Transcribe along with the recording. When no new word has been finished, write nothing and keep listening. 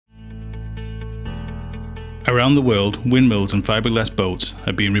Around the world, windmills and fiberglass boats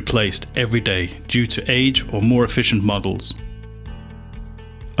are being replaced every day due to age or more efficient models.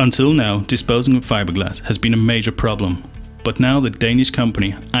 Until now, disposing of fiberglass has been a major problem, but now the Danish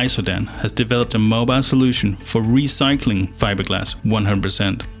company Isodan has developed a mobile solution for recycling fiberglass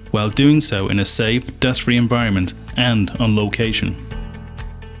 100%, while doing so in a safe, dust-free environment and on location.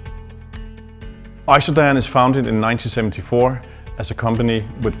 Isodan is founded in 1974 as a company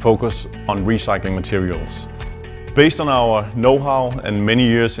with focus on recycling materials. Based on our know-how and many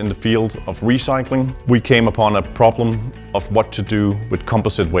years in the field of recycling, we came upon a problem of what to do with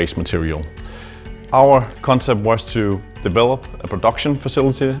composite waste material. Our concept was to develop a production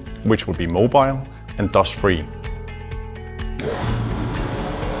facility which would be mobile and dust-free.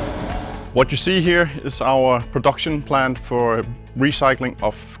 What you see here is our production plant for recycling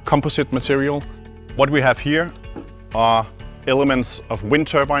of composite material. What we have here are elements of wind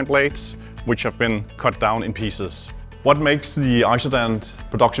turbine blades which have been cut down in pieces. What makes the Isodan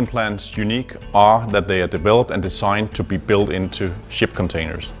production plants unique are that they are developed and designed to be built into ship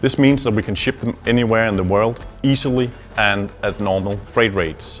containers. This means that we can ship them anywhere in the world easily and at normal freight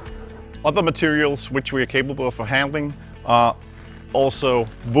rates. Other materials which we are capable of handling are also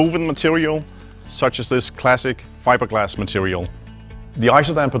woven material, such as this classic fiberglass material. The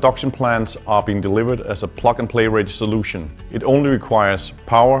Isodan production plants are being delivered as a plug-and-play ready solution. It only requires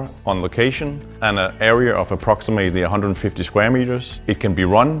power on location and an area of approximately 150 square meters. It can be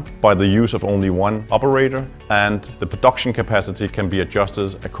run by the use of only one operator, and the production capacity can be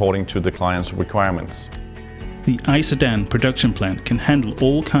adjusted according to the client's requirements. The Isodan production plant can handle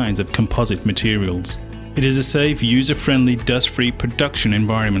all kinds of composite materials. It is a safe, user-friendly, dust-free production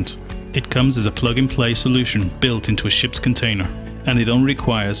environment. It comes as a plug-and-play solution built into a ship's container. And it only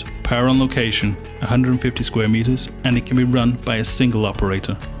requires power on location, 150 square meters, and it can be run by a single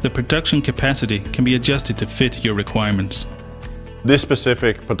operator. The production capacity can be adjusted to fit your requirements. This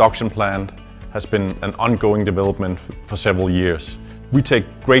specific production plant has been an ongoing development for several years. We take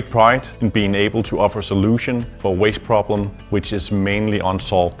great pride in being able to offer a solution for a waste problem which is mainly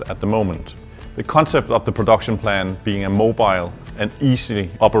unsolved at the moment. The concept of the production plant being a mobile and easily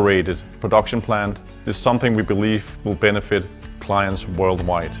operated production plant is something we believe will benefit clients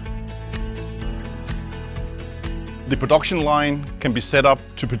worldwide. The production line can be set up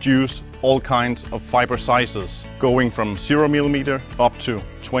to produce all kinds of fiber sizes, going from 0 millimeter up to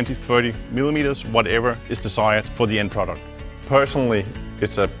 20-30 millimeters, whatever is desired for the end product. Personally,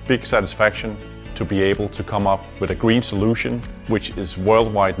 it's a big satisfaction to be able to come up with a green solution which is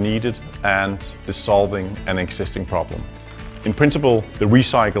worldwide needed and is solving an existing problem. In principle, the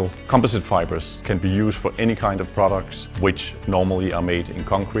recycled composite fibers can be used for any kind of products which normally are made in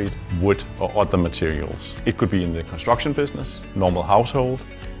concrete, wood or other materials. It could be in the construction business, normal household.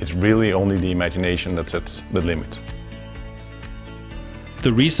 It's really only the imagination that sets the limit. The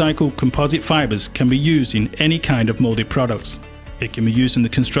recycled composite fibers can be used in any kind of molded products. It can be used in the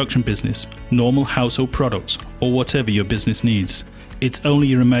construction business, normal household products, or whatever your business needs. It's only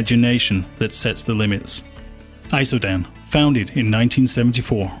your imagination that sets the limits. Isodan, founded in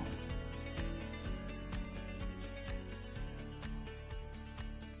 1974.